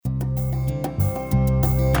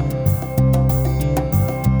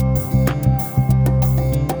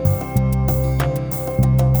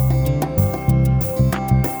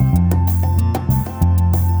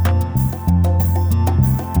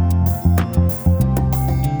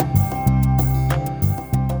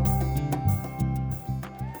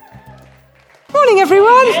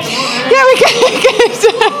everyone? Yeah, we go.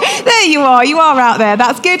 There you are out there.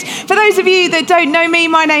 That's good. For those of you that don't know me,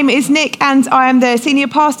 my name is Nick and I am the senior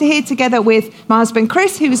pastor here together with my husband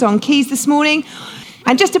Chris, who was on keys this morning.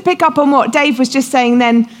 And just to pick up on what Dave was just saying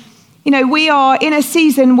then, you know, we are in a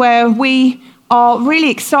season where we are really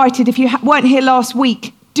excited. If you weren't here last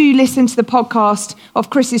week, do listen to the podcast of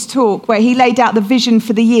Chris's talk where he laid out the vision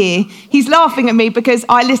for the year. He's laughing at me because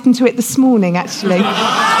I listened to it this morning, actually.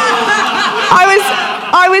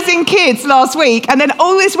 I was in kids last week, and then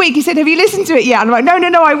all this week he said, have you listened to it yet? And I'm like,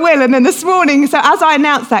 no, I will. And then this morning, so as I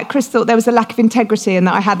announced that, Chris thought there was a lack of integrity and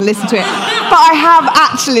that I hadn't listened to it. But I have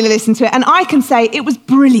actually listened to it, and I can say it was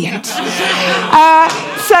brilliant.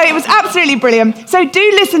 So it was absolutely brilliant. So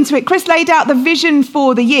do listen to it. Chris laid out the vision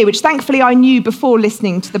for the year, which thankfully I knew before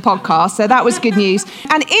listening to the podcast, so that was good news.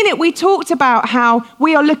 And in it, we talked about how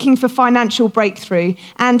we are looking for financial breakthrough.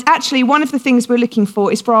 And actually, one of the things we're looking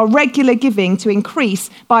for is for our regular giving to increase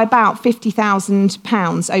by about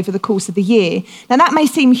 £50,000 over the course of the year. Now, that may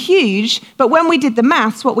seem huge, but when we did the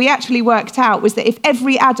maths, what we actually worked out was that if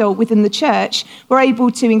every adult within the church were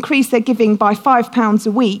able to increase their giving by £5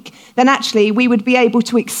 a week, then actually we would be able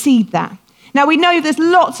to exceed that. Now, we know there's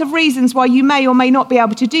lots of reasons why you may or may not be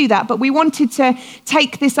able to do that, but we wanted to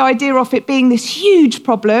take this idea off it being this huge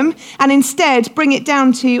problem and instead bring it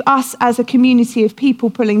down to us as a community of people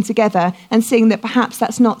pulling together and seeing that perhaps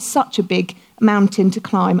that's not such a big mountain to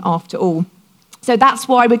climb after all. So that's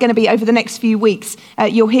why we're going to be, over the next few weeks,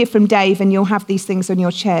 you'll hear from Dave and you'll have these things on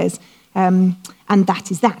your chairs. And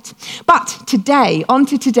that is that. But today, on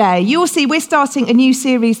to today, you'll see we're starting a new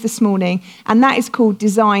series this morning, and that is called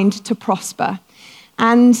Designed to Prosper.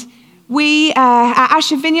 And we, at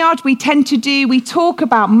Asher Vineyard, we talk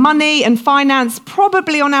about money and finance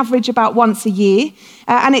probably on average about once a year.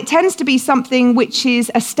 And it tends to be something which is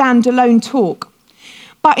a standalone talk.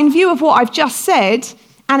 But in view of what I've just said,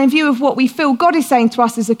 and in view of what we feel God is saying to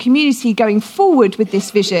us as a community going forward with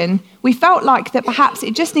this vision, we felt like that perhaps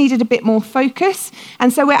it just needed a bit more focus.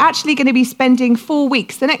 And so we're actually going to be spending 4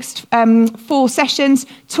 weeks, the next 4 sessions,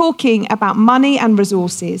 talking about money and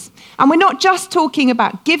resources. And we're not just talking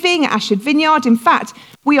about giving at Ashford Vineyard. In fact,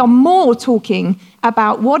 we are more talking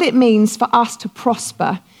about what it means for us to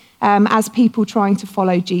prosper as people trying to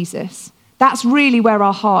follow Jesus. That's really where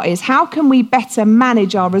our heart is. How can we better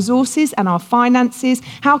manage our resources and our finances?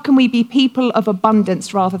 How can we be people of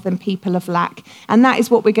abundance rather than people of lack? And that is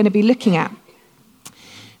what we're going to be looking at.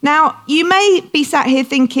 Now, you may be sat here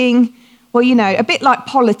thinking, well, you know, a bit like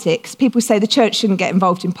politics. People say the church shouldn't get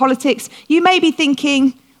involved in politics. You may be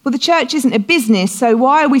thinking, well, the church isn't a business, so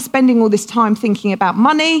why are we spending all this time thinking about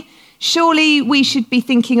money? Surely we should be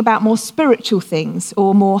thinking about more spiritual things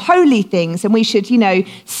or more holy things, and we should,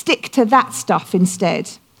 stick to that stuff instead.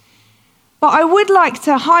 But I would like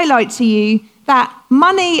to highlight to you that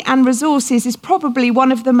money and resources is probably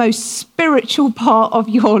one of the most spiritual part of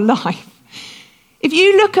your life. If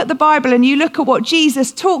you look at the Bible and you look at what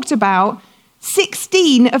Jesus talked about,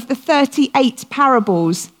 16 of the 38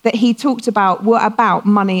 parables that he talked about were about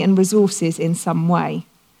money and resources in some way.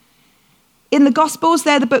 In the Gospels,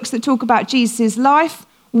 they're the books that talk about Jesus' life.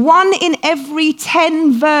 1 in every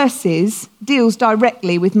 10 verses deals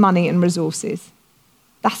directly with money and resources.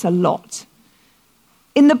 That's a lot.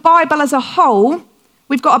 In the Bible as a whole,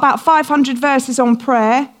 we've got about 500 verses on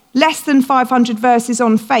prayer, less than 500 verses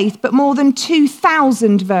on faith, but more than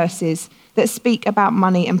 2,000 verses that speak about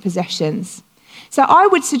money and possessions. So I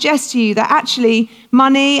would suggest to you that actually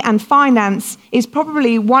money and finance is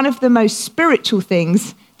probably one of the most spiritual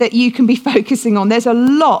things that you can be focusing on. There's a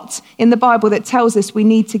lot in the Bible that tells us we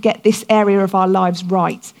need to get this area of our lives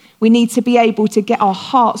right. We need to be able to get our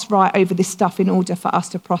hearts right over this stuff in order for us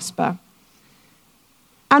to prosper.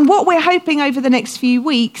 And what we're hoping over the next few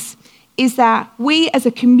weeks is that we as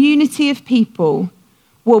a community of people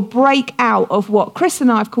will break out of what Chris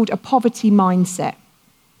and I have called a poverty mindset.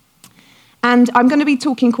 And I'm going to be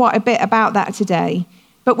talking quite a bit about that today.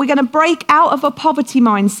 But we're going to break out of a poverty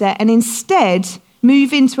mindset and instead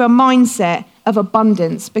move into a mindset of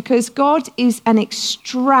abundance, because God is an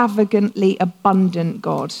extravagantly abundant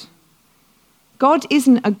God. God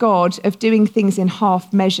isn't a God of doing things in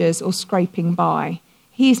half measures or scraping by.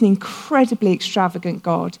 He is an incredibly extravagant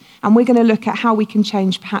God, and we're going to look at how we can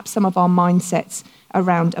change perhaps some of our mindsets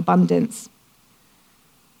around abundance.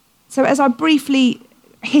 So as I briefly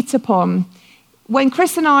hit upon, when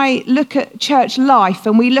Chris and I look at church life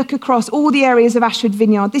and we look across all the areas of Ashford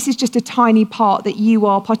Vineyard, this is just a tiny part that you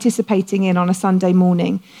are participating in on a Sunday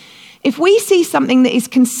morning. If we see something that is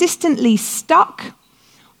consistently stuck,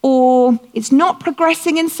 or it's not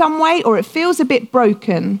progressing in some way, or it feels a bit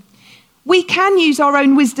broken, We can use our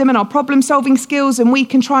own wisdom and our problem-solving skills, and we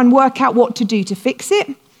can try and work out what to do to fix it.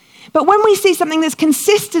 But when we see something that's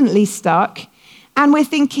consistently stuck, and we're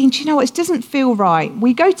thinking, do you know what, it doesn't feel right,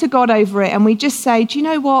 we go to God over it and we just say, do you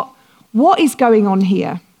know what? What is going on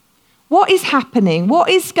here? What is happening? What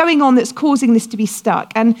is going on that's causing this to be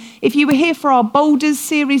stuck? And if you were here for our Boulders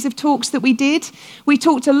series of talks that we did, we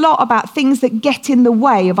talked a lot about things that get in the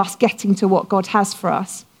way of us getting to what God has for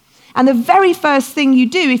us. And the very first thing you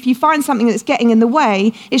do if you find something that's getting in the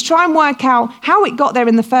way is try and work out how it got there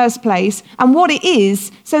in the first place and what it is,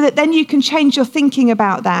 so that then you can change your thinking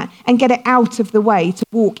about that and get it out of the way to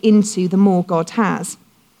walk into the more God has.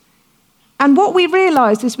 And what we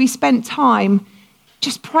realised as we spent time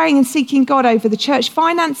just praying and seeking God over the church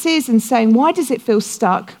finances and saying, why does it feel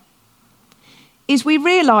stuck? Is we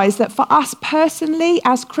realised that for us personally,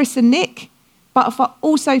 as Chris and Nick, but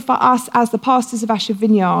also for us as the pastors of Ashford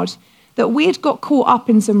Vineyard, that we had got caught up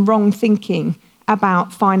in some wrong thinking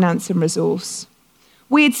about finance and resource.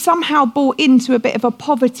 We had somehow bought into a bit of a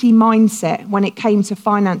poverty mindset when it came to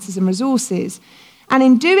finances and resources. And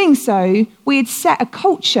in doing so, we had set a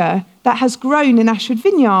culture that has grown in Ashford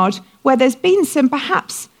Vineyard where there's been some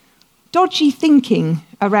perhaps dodgy thinking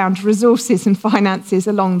around resources and finances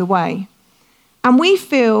along the way. And we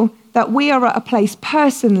feel that we are at a place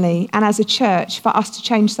personally and as a church for us to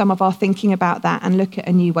change some of our thinking about that and look at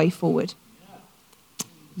a new way forward.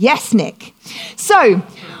 Yes, Nick. So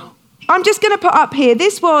I'm just going to put up here,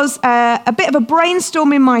 this was a bit of a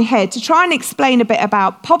brainstorm in my head to try and explain a bit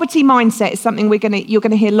about poverty mindset. Is something you're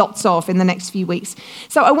going to hear lots of in the next few weeks.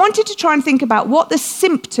 So I wanted to try and think about what the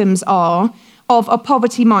symptoms are of a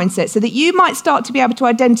poverty mindset so that you might start to be able to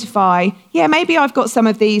identify, yeah, maybe I've got some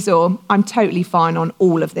of these, or I'm totally fine on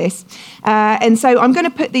all of this. And so I'm going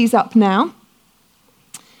to put these up now.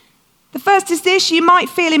 The first is this: you might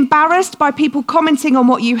feel embarrassed by people commenting on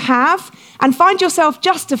what you have and find yourself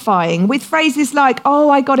justifying with phrases like, oh,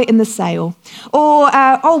 I got it in the sale, or,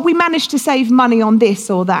 oh, we managed to save money on this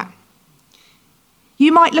or that.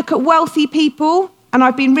 You might look at wealthy people, and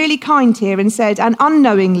I've been really kind here and said, and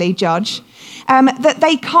unknowingly judge, that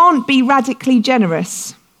they can't be radically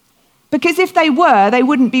generous, because if they were, they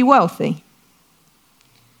wouldn't be wealthy.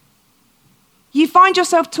 You find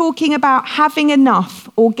yourself talking about having enough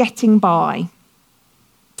or getting by.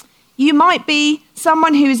 You might be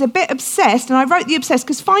someone who is a bit obsessed, and I wrote the obsessed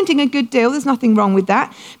because finding a good deal, there's nothing wrong with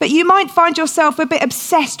that, but you might find yourself a bit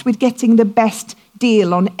obsessed with getting the best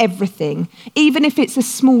deal on everything, even if it's a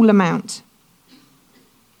small amount.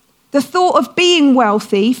 The thought of being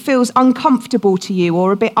wealthy feels uncomfortable to you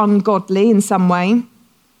or a bit ungodly in some way.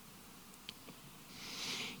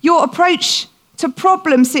 Your approach to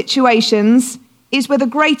problem situations is with a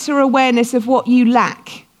greater awareness of what you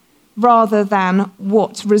lack rather than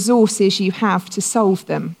what resources you have to solve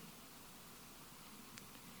them.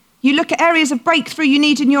 You look at areas of breakthrough you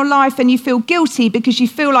need in your life and you feel guilty because you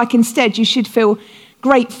feel like instead you should feel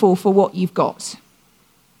grateful for what you've got.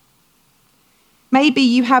 Maybe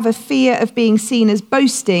you have a fear of being seen as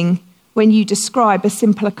boasting when you describe a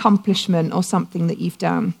simple accomplishment or something that you've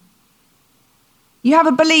done. You have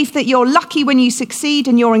a belief that you're lucky when you succeed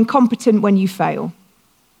and you're incompetent when you fail.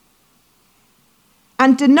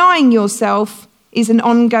 And denying yourself is an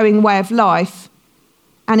ongoing way of life,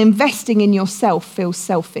 and investing in yourself feels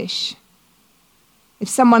selfish. If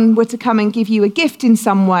someone were to come and give you a gift in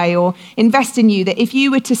some way or invest in you, that if you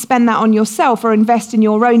were to spend that on yourself or invest in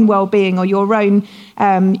your own well-being or your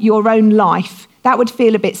own life, that would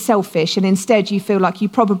feel a bit selfish, and instead you feel like you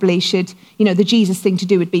probably should, the Jesus thing to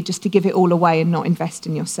do would be just to give it all away and not invest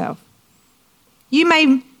in yourself. You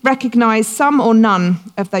may recognize some or none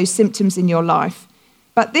of those symptoms in your life,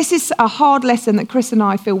 but this is a hard lesson that Chris and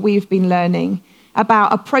I feel we've been learning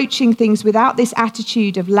about approaching things without this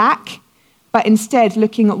attitude of lack, but instead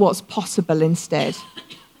looking at what's possible instead.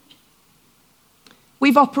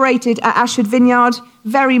 We've operated at Ashford Vineyard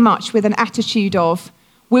very much with an attitude of,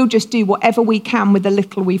 we'll just do whatever we can with the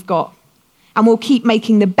little we've got, and we'll keep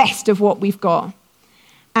making the best of what we've got.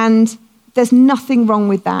 And there's nothing wrong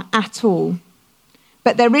with that at all.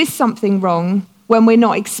 But there is something wrong when we're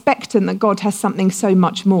not expectant that God has something so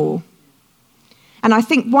much more. And I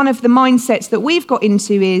think one of the mindsets that we've got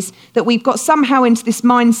into is that we've got somehow into this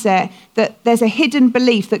mindset that there's a hidden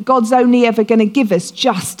belief that God's only ever going to give us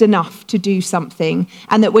just enough to do something,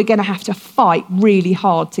 and that we're going to have to fight really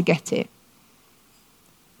hard to get it.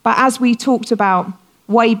 But as we talked about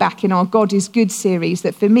way back in our God is Good series,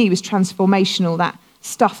 that for me was transformational, that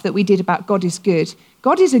stuff that we did about God is good.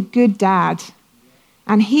 God is a good dad,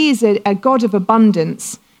 and he is a God of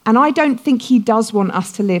abundance. And I don't think he does want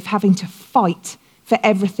us to live having to fight for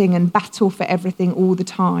everything and battle for everything all the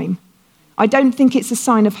time. I don't think it's a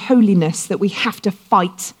sign of holiness that we have to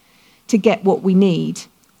fight to get what we need.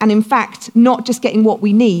 And in fact, not just getting what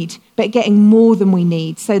we need, but getting more than we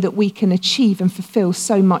need so that we can achieve and fulfill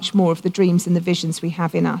so much more of the dreams and the visions we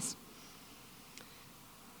have in us.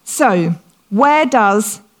 So, where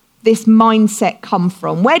does this mindset come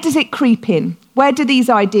from? Where does it creep in? Where do these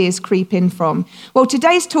ideas creep in from? Well,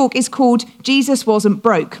 today's talk is called Jesus Wasn't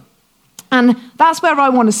Broke. And that's where I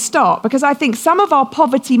want to start, because I think some of our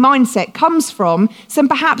poverty mindset comes from some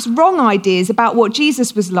perhaps wrong ideas about what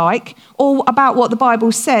Jesus was like or about what the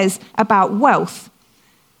Bible says about wealth.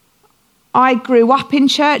 I grew up in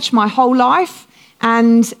church my whole life,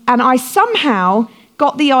 and I somehow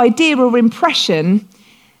got the idea or impression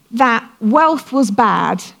that wealth was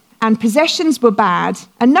bad and possessions were bad,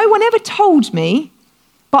 and no one ever told me,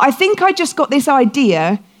 but I think I just got this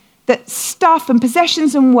idea that stuff and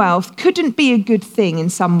possessions and wealth couldn't be a good thing in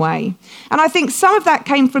some way. And I think some of that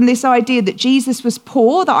came from this idea that Jesus was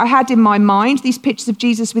poor, that I had in my mind, these pictures of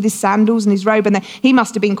Jesus with his sandals and his robe, and that he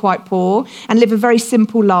must have been quite poor and lived a very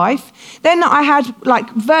simple life. Then I had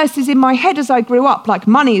verses in my head as I grew up, like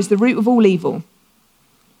money is the root of all evil.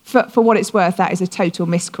 For what it's worth, that is a total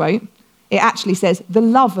misquote. It actually says the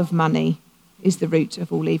love of money is the root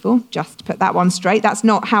of all evil. Just to put that one straight. That's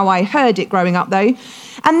not how I heard it growing up, though.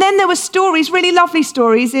 And then there were stories, really lovely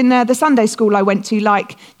stories in the Sunday school I went to,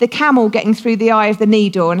 like the camel getting through the eye of the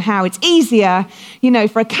needle and how it's easier,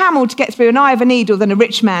 for a camel to get through an eye of a needle than a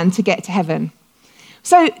rich man to get to heaven.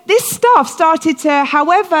 So this stuff started to,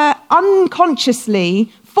 however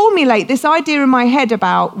unconsciously, formulate this idea in my head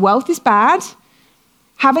about wealth is bad,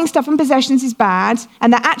 having stuff and possessions is bad,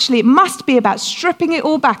 and that actually it must be about stripping it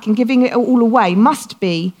all back and giving it all away, must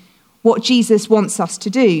be what Jesus wants us to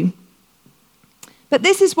do. But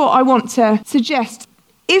this is what I want to suggest.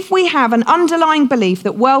 If we have an underlying belief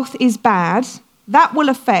that wealth is bad, that will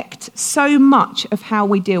affect so much of how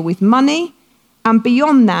we deal with money, and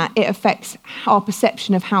beyond that, it affects our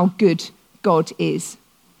perception of how good God is.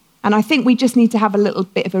 And I think we just need to have a little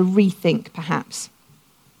bit of a rethink, perhaps.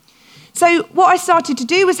 So what I started to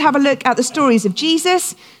do was have a look at the stories of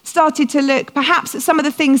Jesus, started to look perhaps at some of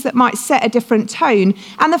the things that might set a different tone.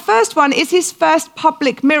 And the first one is his first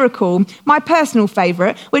public miracle, my personal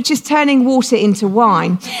favourite, which is turning water into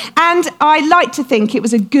wine. And I like to think it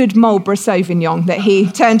was a good Marlborough Sauvignon that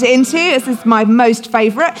he turned it into. This is my most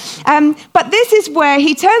favourite. But this is where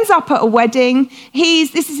he turns up at a wedding.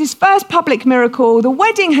 This is his first public miracle. The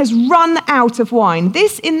wedding has run out of wine.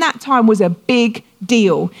 This, in that time, was a big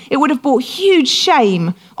deal. It would have brought huge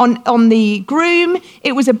shame on the groom.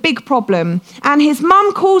 It was a big problem. And his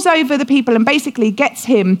mum calls over the people and basically gets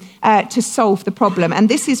him to solve the problem. And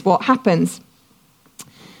this is what happens.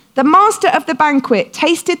 The master of the banquet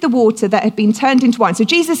tasted the water that had been turned into wine. So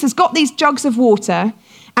Jesus has got these jugs of water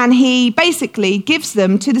and he basically gives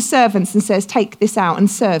them to the servants and says, take this out and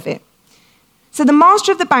serve it. So the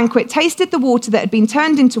master of the banquet tasted the water that had been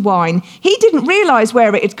turned into wine. He didn't realize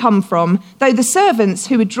where it had come from, though the servants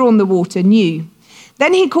who had drawn the water knew.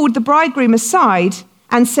 Then he called the bridegroom aside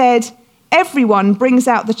and said, everyone brings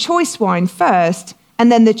out the choice wine first, and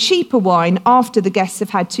then the cheaper wine after the guests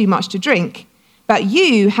have had too much to drink. But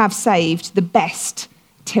you have saved the best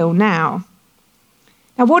till now.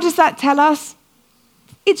 Now, what does that tell us?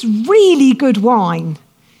 It's really good wine.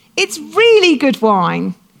 It's really good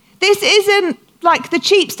wine. This isn't like the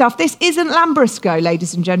cheap stuff. This isn't Lambrusco,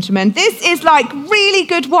 ladies and gentlemen. This is like really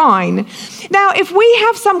good wine. Now, if we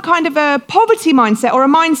have some kind of a poverty mindset or a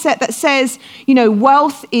mindset that says,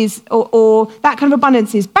 wealth is, or that kind of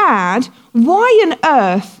abundance is bad, why on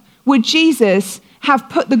earth would Jesus have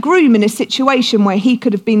put the groom in a situation where he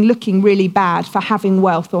could have been looking really bad for having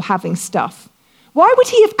wealth or having stuff? Why would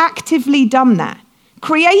he have actively done that?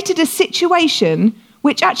 Created a situation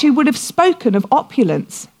which actually would have spoken of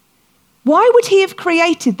opulence. Why would he have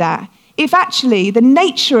created that if actually the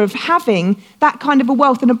nature of having that kind of a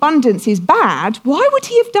wealth and abundance is bad? Why would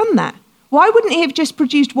he have done that? Why wouldn't he have just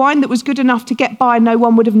produced wine that was good enough to get by and no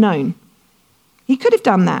one would have known? He could have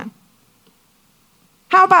done that.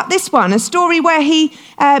 How about this one? A story where he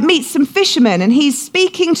meets some fishermen and he's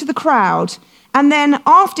speaking to the crowd. And then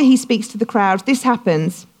after he speaks to the crowd, this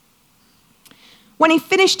happens. When he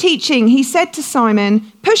finished teaching, he said to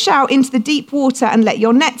Simon, push out into the deep water and let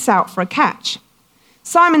your nets out for a catch.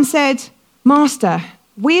 Simon said, Master,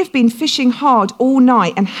 we have been fishing hard all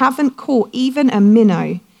night and haven't caught even a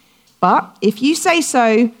minnow. But if you say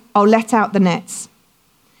so, I'll let out the nets.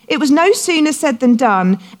 It was no sooner said than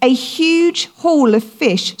done, a huge haul of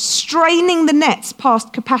fish straining the nets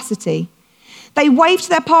past capacity. They waved to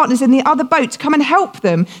their partners in the other boat to come and help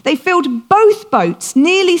them. They filled both boats,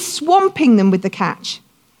 nearly swamping them with the catch.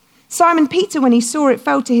 Simon Peter, when he saw it,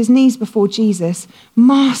 fell to his knees before Jesus.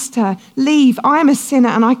 Master, leave. I am a sinner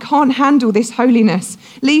and I can't handle this holiness.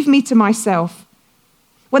 Leave me to myself.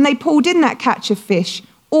 When they pulled in that catch of fish,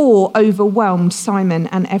 awe overwhelmed Simon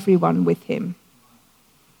and everyone with him.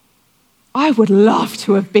 I would love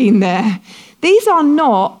to have been there. These are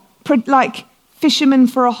not like fishermen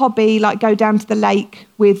for a hobby, like go down to the lake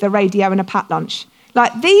with a radio and a packed lunch.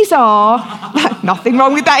 Like these are, nothing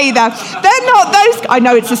wrong with that either. They're not those, I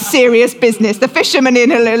know it's a serious business. The fishermen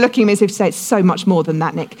in are looking at me as if to say, it's so much more than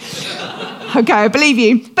that, Nick. Okay, I believe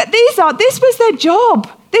you. But this was their job.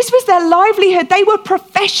 This was their livelihood. They were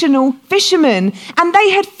professional fishermen and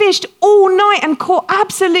they had fished all night and caught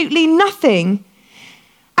absolutely nothing.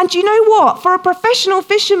 And you know what? For a professional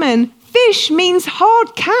fisherman, fish means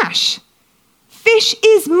hard cash. Fish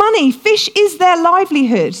is money. Fish is their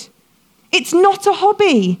livelihood. It's not a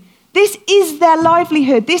hobby. This is their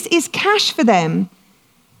livelihood. This is cash for them.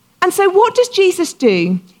 And so what does Jesus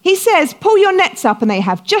do? He says, pull your nets up, and they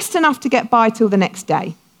have just enough to get by till the next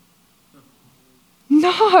day.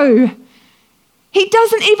 No. He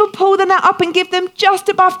doesn't even pull the net up and give them just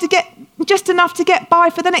enough to get by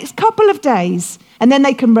for the next couple of days. And then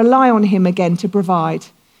they can rely on him again to provide.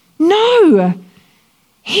 No.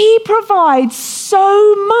 He provides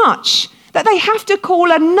so much that they have to call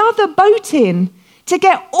another boat in to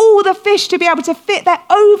get all the fish to be able to fit. They're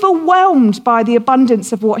overwhelmed by the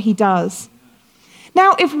abundance of what he does.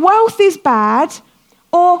 Now, if wealth is bad,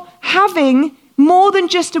 or having more than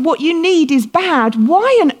just what you need is bad,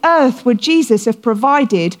 why on earth would Jesus have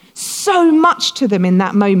provided so much to them in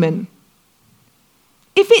that moment?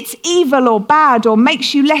 If it's evil or bad or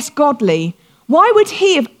makes you less godly, why would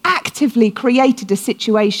he have actively created a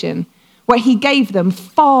situation where he gave them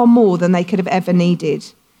far more than they could have ever needed?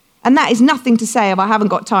 And that is nothing to say of, I haven't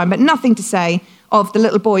got time, but nothing to say of the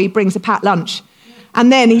little boy who brings a packed lunch.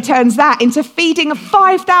 And then he turns that into feeding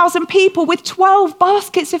 5,000 people with 12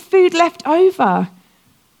 baskets of food left over.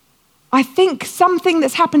 I think something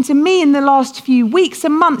that's happened to me in the last few weeks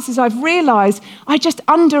and months is I've realized I just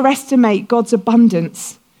underestimate God's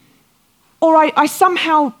abundance. Or I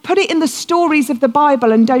somehow put it in the stories of the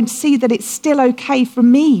Bible and don't see that it's still okay for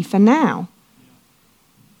me for now.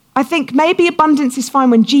 I think maybe abundance is fine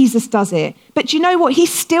when Jesus does it. But you know what? He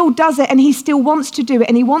still does it and he still wants to do it.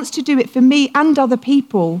 And he wants to do it for me and other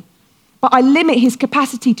people. But I limit his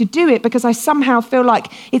capacity to do it because I somehow feel like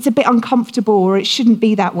it's a bit uncomfortable or it shouldn't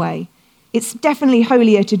be that way. It's definitely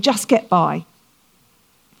holier to just get by.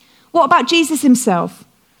 What about Jesus himself?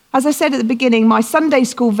 As I said at the beginning, my Sunday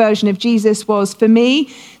school version of Jesus was, for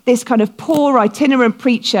me, this kind of poor itinerant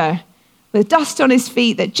preacher with dust on his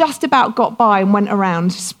feet that just about got by and went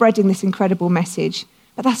around spreading this incredible message.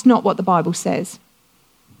 But that's not what the Bible says.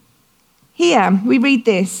 Here, we read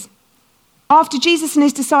this. After Jesus and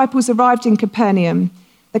his disciples arrived in Capernaum,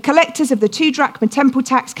 the collectors of the 2 drachma temple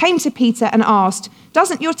tax came to Peter and asked,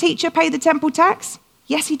 "Doesn't your teacher pay the temple tax?"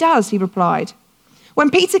 "Yes, he does," he replied. When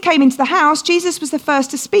Peter came into the house, Jesus was the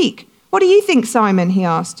first to speak. "What do you think, Simon?" he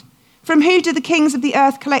asked. "From who do the kings of the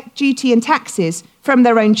earth collect duty and taxes? From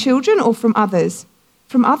their own children or from others?"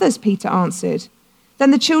 "From others," Peter answered.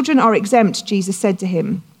 "Then the children are exempt," Jesus said to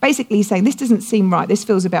him. Basically saying, this doesn't seem right, this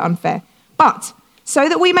feels a bit unfair. "But so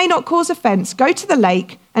that we may not cause offense, go to the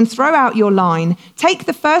lake and throw out your line. Take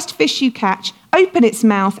the first fish you catch, open its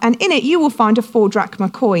mouth, and in it you will find a 4 drachma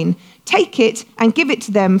coin. Take it and give it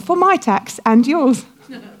to them for my tax and yours."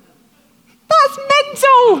 That's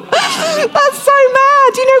mental. That's so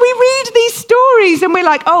mad. You know, we read these stories and we're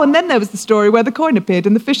like, oh, and then there was the story where the coin appeared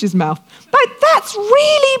in the fish's mouth. Like, that's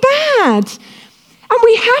really bad. And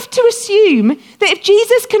we have to assume that if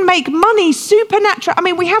Jesus can make money supernatural, I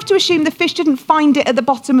mean, we have to assume the fish didn't find it at the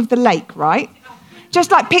bottom of the lake, right?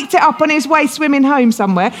 Just like picked it up on his way swimming home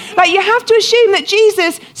somewhere. Like, you have to assume that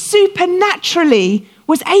Jesus supernaturally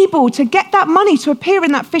was able to get that money to appear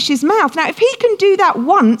in that fish's mouth. Now, if he can do that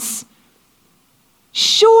once,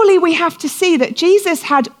 surely we have to see that Jesus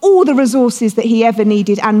had all the resources that he ever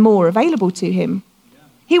needed and more available to him.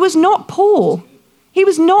 He was not poor. He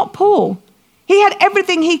was not poor. He had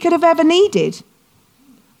everything he could have ever needed.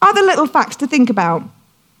 Other little facts to think about.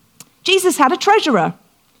 Jesus had a treasurer.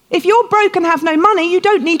 If you're broke and have no money, you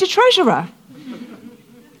don't need a treasurer.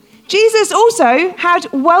 Jesus also had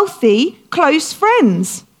wealthy, close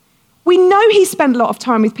friends. We know he spent a lot of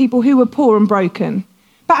time with people who were poor and broken.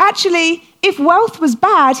 But actually, if wealth was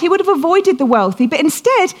bad, he would have avoided the wealthy. But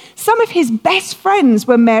instead, some of his best friends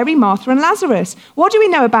were Mary, Martha, and Lazarus. What do we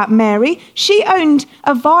know about Mary? She owned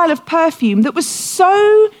a vial of perfume that was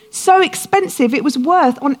so expensive, it was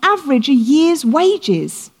worth, on average, a year's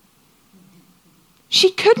wages. She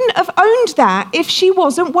couldn't have owned that if she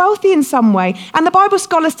wasn't wealthy in some way. And the Bible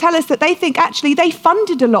scholars tell us that they think actually they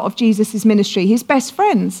funded a lot of Jesus' ministry, his best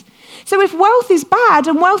friends. So if wealth is bad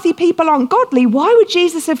and wealthy people aren't godly, why would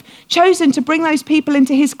Jesus have chosen to bring those people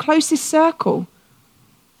into his closest circle?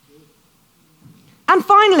 And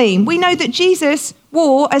finally, we know that Jesus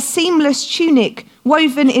wore a seamless tunic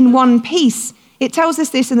woven in one piece. It tells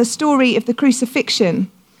us this in the story of the crucifixion.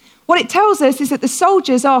 What it tells us is that the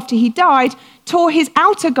soldiers, after he died, tore his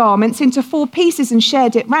outer garments into 4 pieces and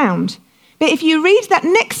shared it round. But if you read that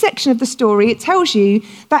next section of the story, it tells you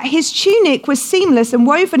that his tunic was seamless and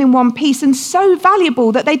woven in one piece and so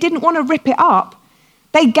valuable that they didn't want to rip it up.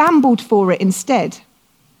 They gambled for it instead.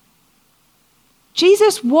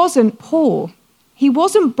 Jesus wasn't poor. He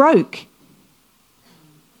wasn't broke.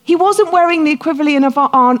 He wasn't wearing the equivalent of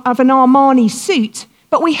an Armani suit,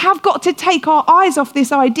 but we have got to take our eyes off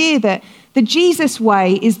this idea that the Jesus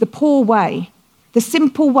way is the poor way, the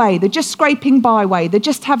simple way, the just scraping by way, the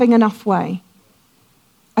just having enough way.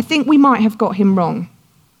 I think we might have got him wrong.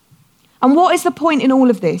 And what is the point in all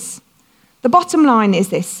of this? The bottom line is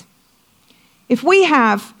this. If we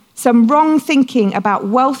have some wrong thinking about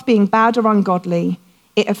wealth being bad or ungodly,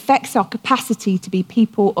 it affects our capacity to be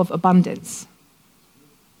people of abundance.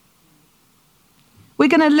 We're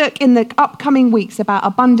going to look in the upcoming weeks about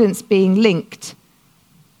abundance being linked,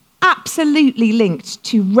 absolutely linked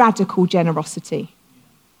to radical generosity.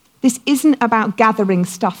 This isn't about gathering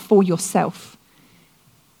stuff for yourself.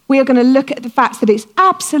 We are going to look at the fact that it's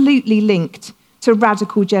absolutely linked to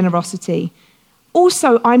radical generosity.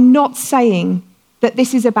 Also, I'm not saying that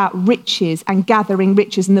this is about riches and gathering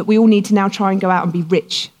riches and that we all need to now try and go out and be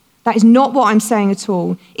rich. That is not what I'm saying at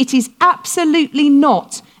all. It is absolutely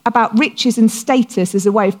not about riches and status as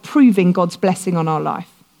a way of proving God's blessing on our life.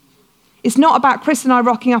 It's not about Chris and I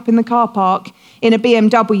rocking up in the car park in a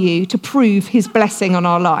BMW to prove his blessing on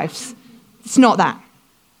our lives. It's not that.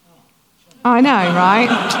 I know, right?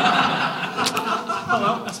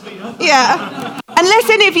 Yeah. Unless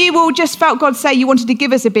any of you all just felt God say you wanted to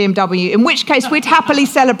give us a BMW, in which case we'd happily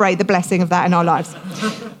celebrate the blessing of that in our lives.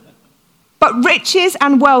 But riches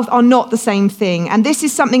and wealth are not the same thing. And this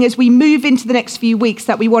is something as we move into the next few weeks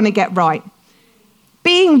that we want to get right.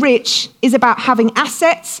 Being rich is about having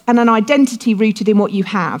assets and an identity rooted in what you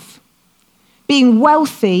have. Being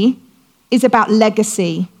wealthy is about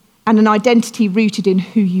legacy and an identity rooted in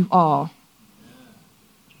who you are.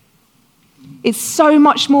 It's so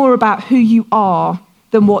much more about who you are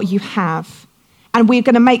than what you have. And we're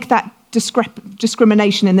going to make that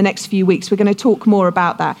discrimination in the next few weeks. We're going to talk more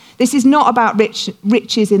about that. This is not about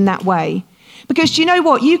riches in that way. Because do you know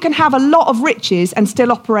what? You can have a lot of riches and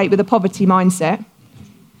still operate with a poverty mindset.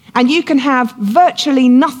 And you can have virtually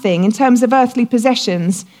nothing in terms of earthly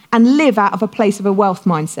possessions and live out of a place of a wealth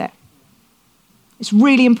mindset. It's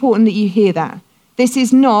really important that you hear that. This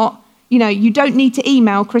is not, you don't need to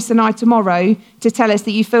email Chris and I tomorrow to tell us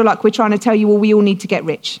that you feel like we're trying to tell you, well, we all need to get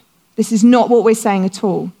rich. This is not what we're saying at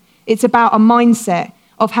all. It's about a mindset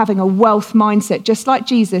of having a wealth mindset, just like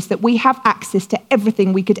Jesus, that we have access to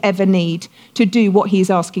everything we could ever need to do what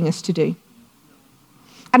he's asking us to do.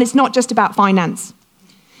 And it's not just about finance.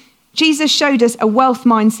 Jesus showed us a wealth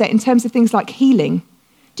mindset in terms of things like healing.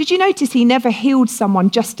 Did you notice he never healed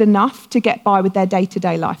someone just enough to get by with their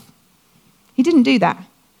day-to-day life? He didn't do that.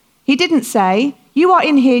 He didn't say, you are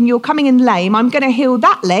in here and you're coming in lame, I'm going to heal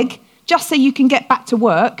that leg just so you can get back to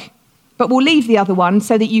work, but we'll leave the other one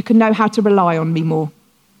so that you can know how to rely on me more.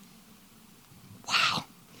 Wow.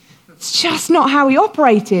 It's just not how he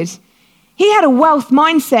operated. He had a wealth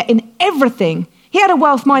mindset in everything. He had a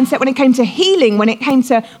wealth mindset when it came to healing, when it came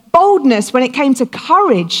to boldness, when it came to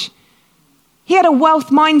courage. He had a wealth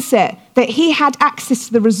mindset that he had access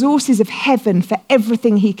to the resources of heaven for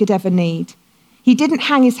everything he could ever need. He didn't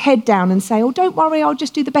hang his head down and say, oh, don't worry, I'll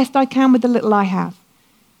just do the best I can with the little I have.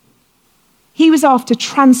 He was after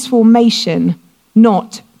transformation,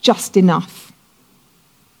 not just enough.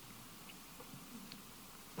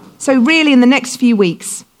 So really, in the next few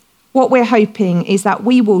weeks, what we're hoping is that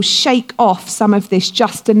we will shake off some of this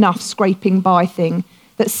just enough scraping by thing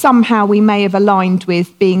that somehow we may have aligned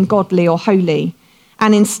with being godly or holy,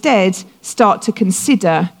 and instead start to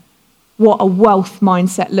consider what a wealth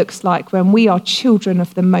mindset looks like when we are children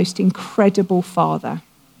of the most incredible Father,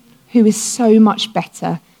 who is so much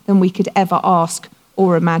better than we could ever ask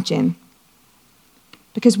or imagine.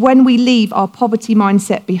 Because when we leave our poverty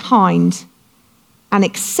mindset behind and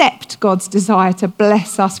accept God's desire to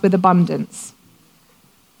bless us with abundance,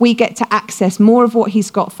 we get to access more of what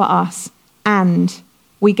he's got for us, and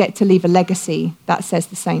we get to leave a legacy that says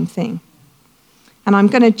the same thing. And I'm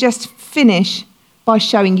going to just finish by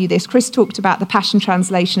showing you this. Chris talked about the Passion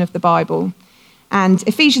Translation of the Bible, and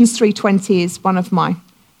Ephesians 3:20 is one of my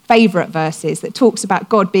favourite verses that talks about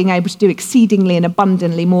God being able to do exceedingly and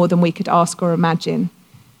abundantly more than we could ask or imagine.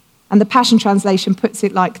 And the Passion Translation puts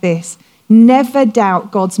it like this: never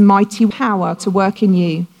doubt God's mighty power to work in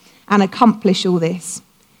you and accomplish all this.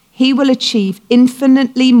 He will achieve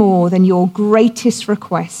infinitely more than your greatest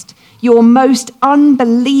request, your most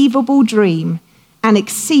unbelievable dream, and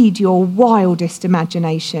exceed your wildest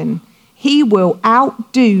imagination. He will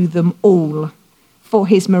outdo them all, for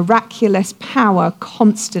his miraculous power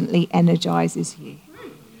constantly energizes you.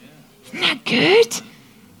 Isn't that good?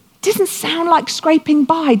 Doesn't sound like scraping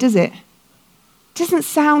by, does it? Doesn't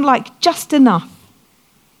sound like just enough.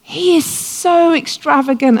 He is so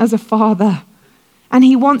extravagant as a father, and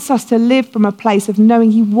he wants us to live from a place of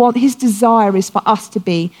knowing his desire is for us to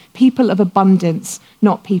be people of abundance,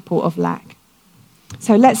 not people of lack.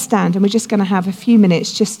 So let's stand, and we're just going to have a few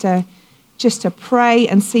minutes just to pray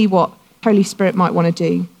and see what Holy Spirit might want to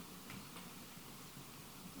do.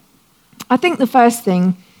 I think the first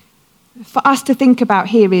thing for us to think about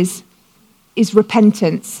here is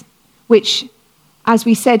repentance, which, as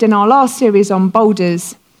we said in our last series on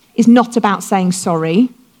boulders, is not about saying sorry.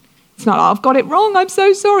 It's not, I've got it wrong, I'm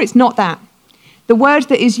so sorry. It's not that. The word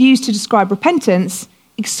that is used to describe repentance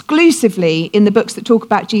exclusively in the books that talk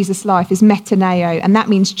about Jesus' life is metaneo, and that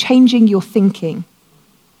means changing your thinking.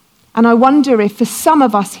 And I wonder if for some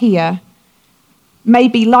of us here,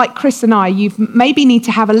 maybe like Chris and I, you maybe need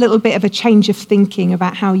to have a little bit of a change of thinking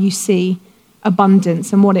about how you see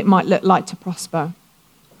abundance and what it might look like to prosper.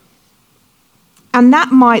 And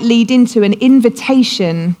that might lead into an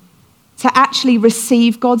invitation to actually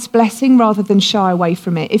receive God's blessing rather than shy away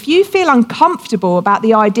from it. If you feel uncomfortable about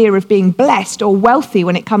the idea of being blessed or wealthy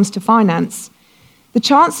when it comes to finance, the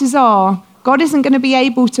chances are God isn't going to be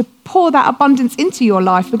able to pour that abundance into your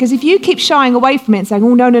life, because if you keep shying away from it and saying,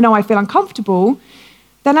 oh, no, I feel uncomfortable,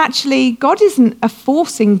 then actually God isn't a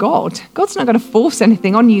forcing God. God's not going to force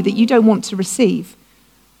anything on you that you don't want to receive.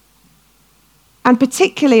 And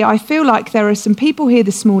particularly, I feel like there are some people here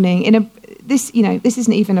this morning this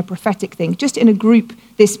isn't even a prophetic thing, just in a group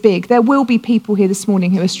this big, there will be people here this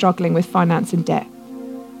morning who are struggling with finance and debt.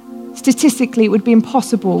 Statistically, it would be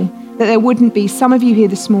impossible that there wouldn't be some of you here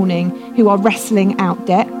this morning who are wrestling out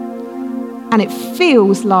debt, and it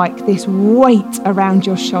feels like this weight around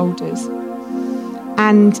your shoulders.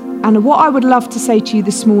 And what I would love to say to you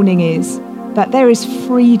this morning is that there is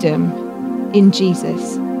freedom in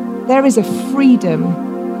Jesus. There is a freedom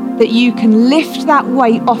that you can lift that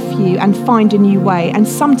weight off you and find a new way. And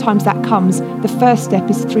sometimes that comes, the first step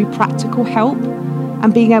is through practical help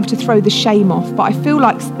and being able to throw the shame off. But I feel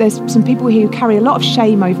like there's some people here who carry a lot of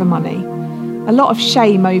shame over money, a lot of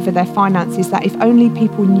shame over their finances, that if only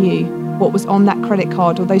people knew what was on that credit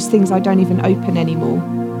card or those things I don't even open anymore.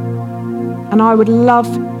 And I would love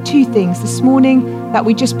two things this morning: that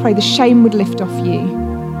we just pray the shame would lift off you,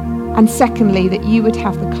 and secondly, that you would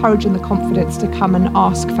have the courage and the confidence to come and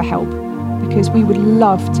ask for help, because we would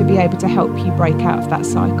love to be able to help you break out of that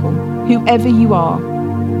cycle. Whoever you are,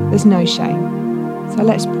 there's no shame. So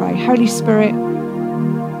let's pray. Holy Spirit,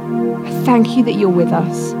 I thank you that you're with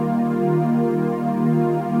us.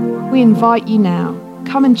 We invite you now,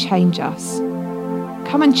 come and change us.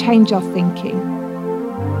 Come and change our thinking.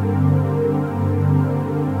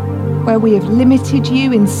 Where we have limited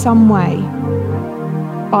you in some way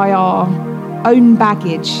by our own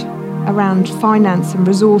baggage around finance and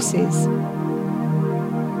resources,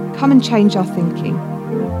 come and change our thinking.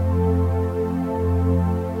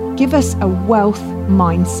 Give us a wealth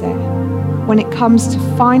mindset when it comes to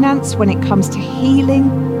finance, when it comes to healing,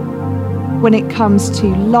 when it comes to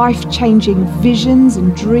life-changing visions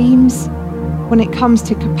and dreams, when it comes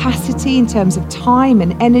to capacity in terms of time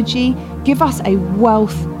and energy. Give us a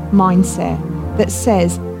wealth mindset that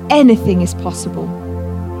says anything is possible.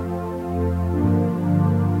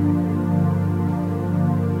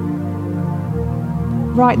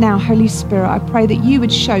 Right now, Holy Spirit, I pray that you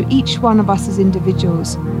would show each one of us as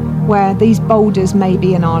individuals where these boulders may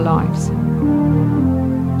be in our lives.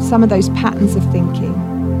 Some of those patterns of thinking.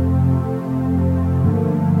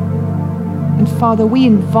 And Father, we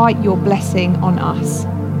invite your blessing on us.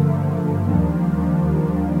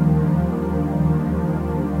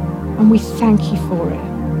 And we thank you for it.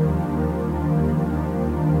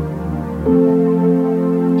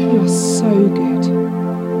 You are so good.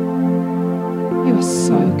 You are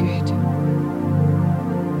so good.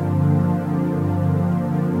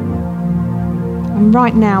 And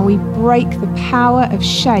right now we break the power of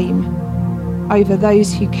shame over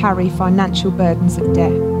those who carry financial burdens of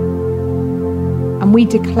debt. And we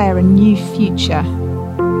declare a new future.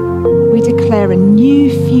 We declare a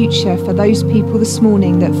new future for those people this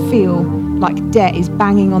morning that feel like debt is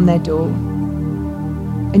banging on their door.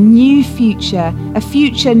 A new future, a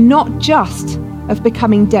future not just of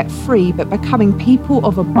becoming debt-free, but becoming people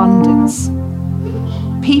of abundance.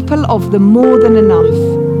 People of the more than enough.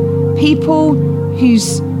 People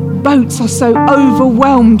whose boats are so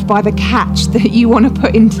overwhelmed by the catch that you want to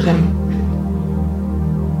put into them.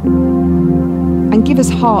 And give us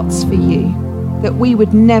hearts for you, that we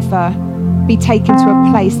would never be taken to a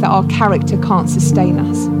place that our character can't sustain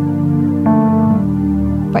us.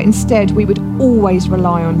 But instead, we would always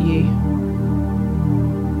rely on you.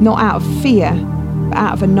 Not out of fear, but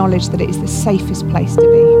out of a knowledge that it is the safest place to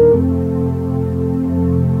be.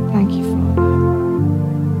 Thank you, Father.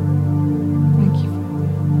 Thank you, Father.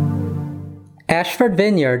 Ashford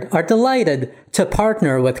Vineyard are delighted to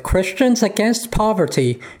partner with Christians Against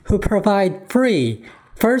Poverty, who provide free,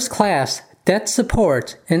 first-class debt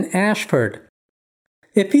support in Ashford.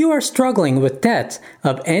 If you are struggling with debt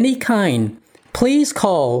of any kind, please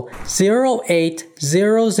call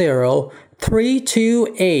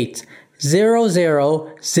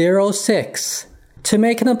 0800-328-0006 to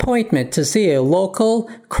make an appointment to see a local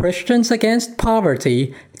Christians Against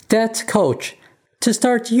Poverty debt coach to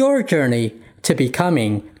start your journey to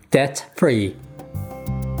becoming debt-free.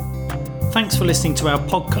 Thanks for listening to our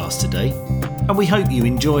podcast today, and we hope you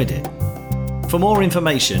enjoyed it. For more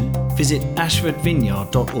information, visit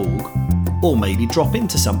ashfordvineyard.org, or maybe drop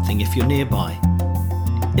into something if you're nearby.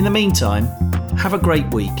 In the meantime, have a great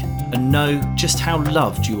week and know just how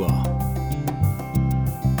loved you are.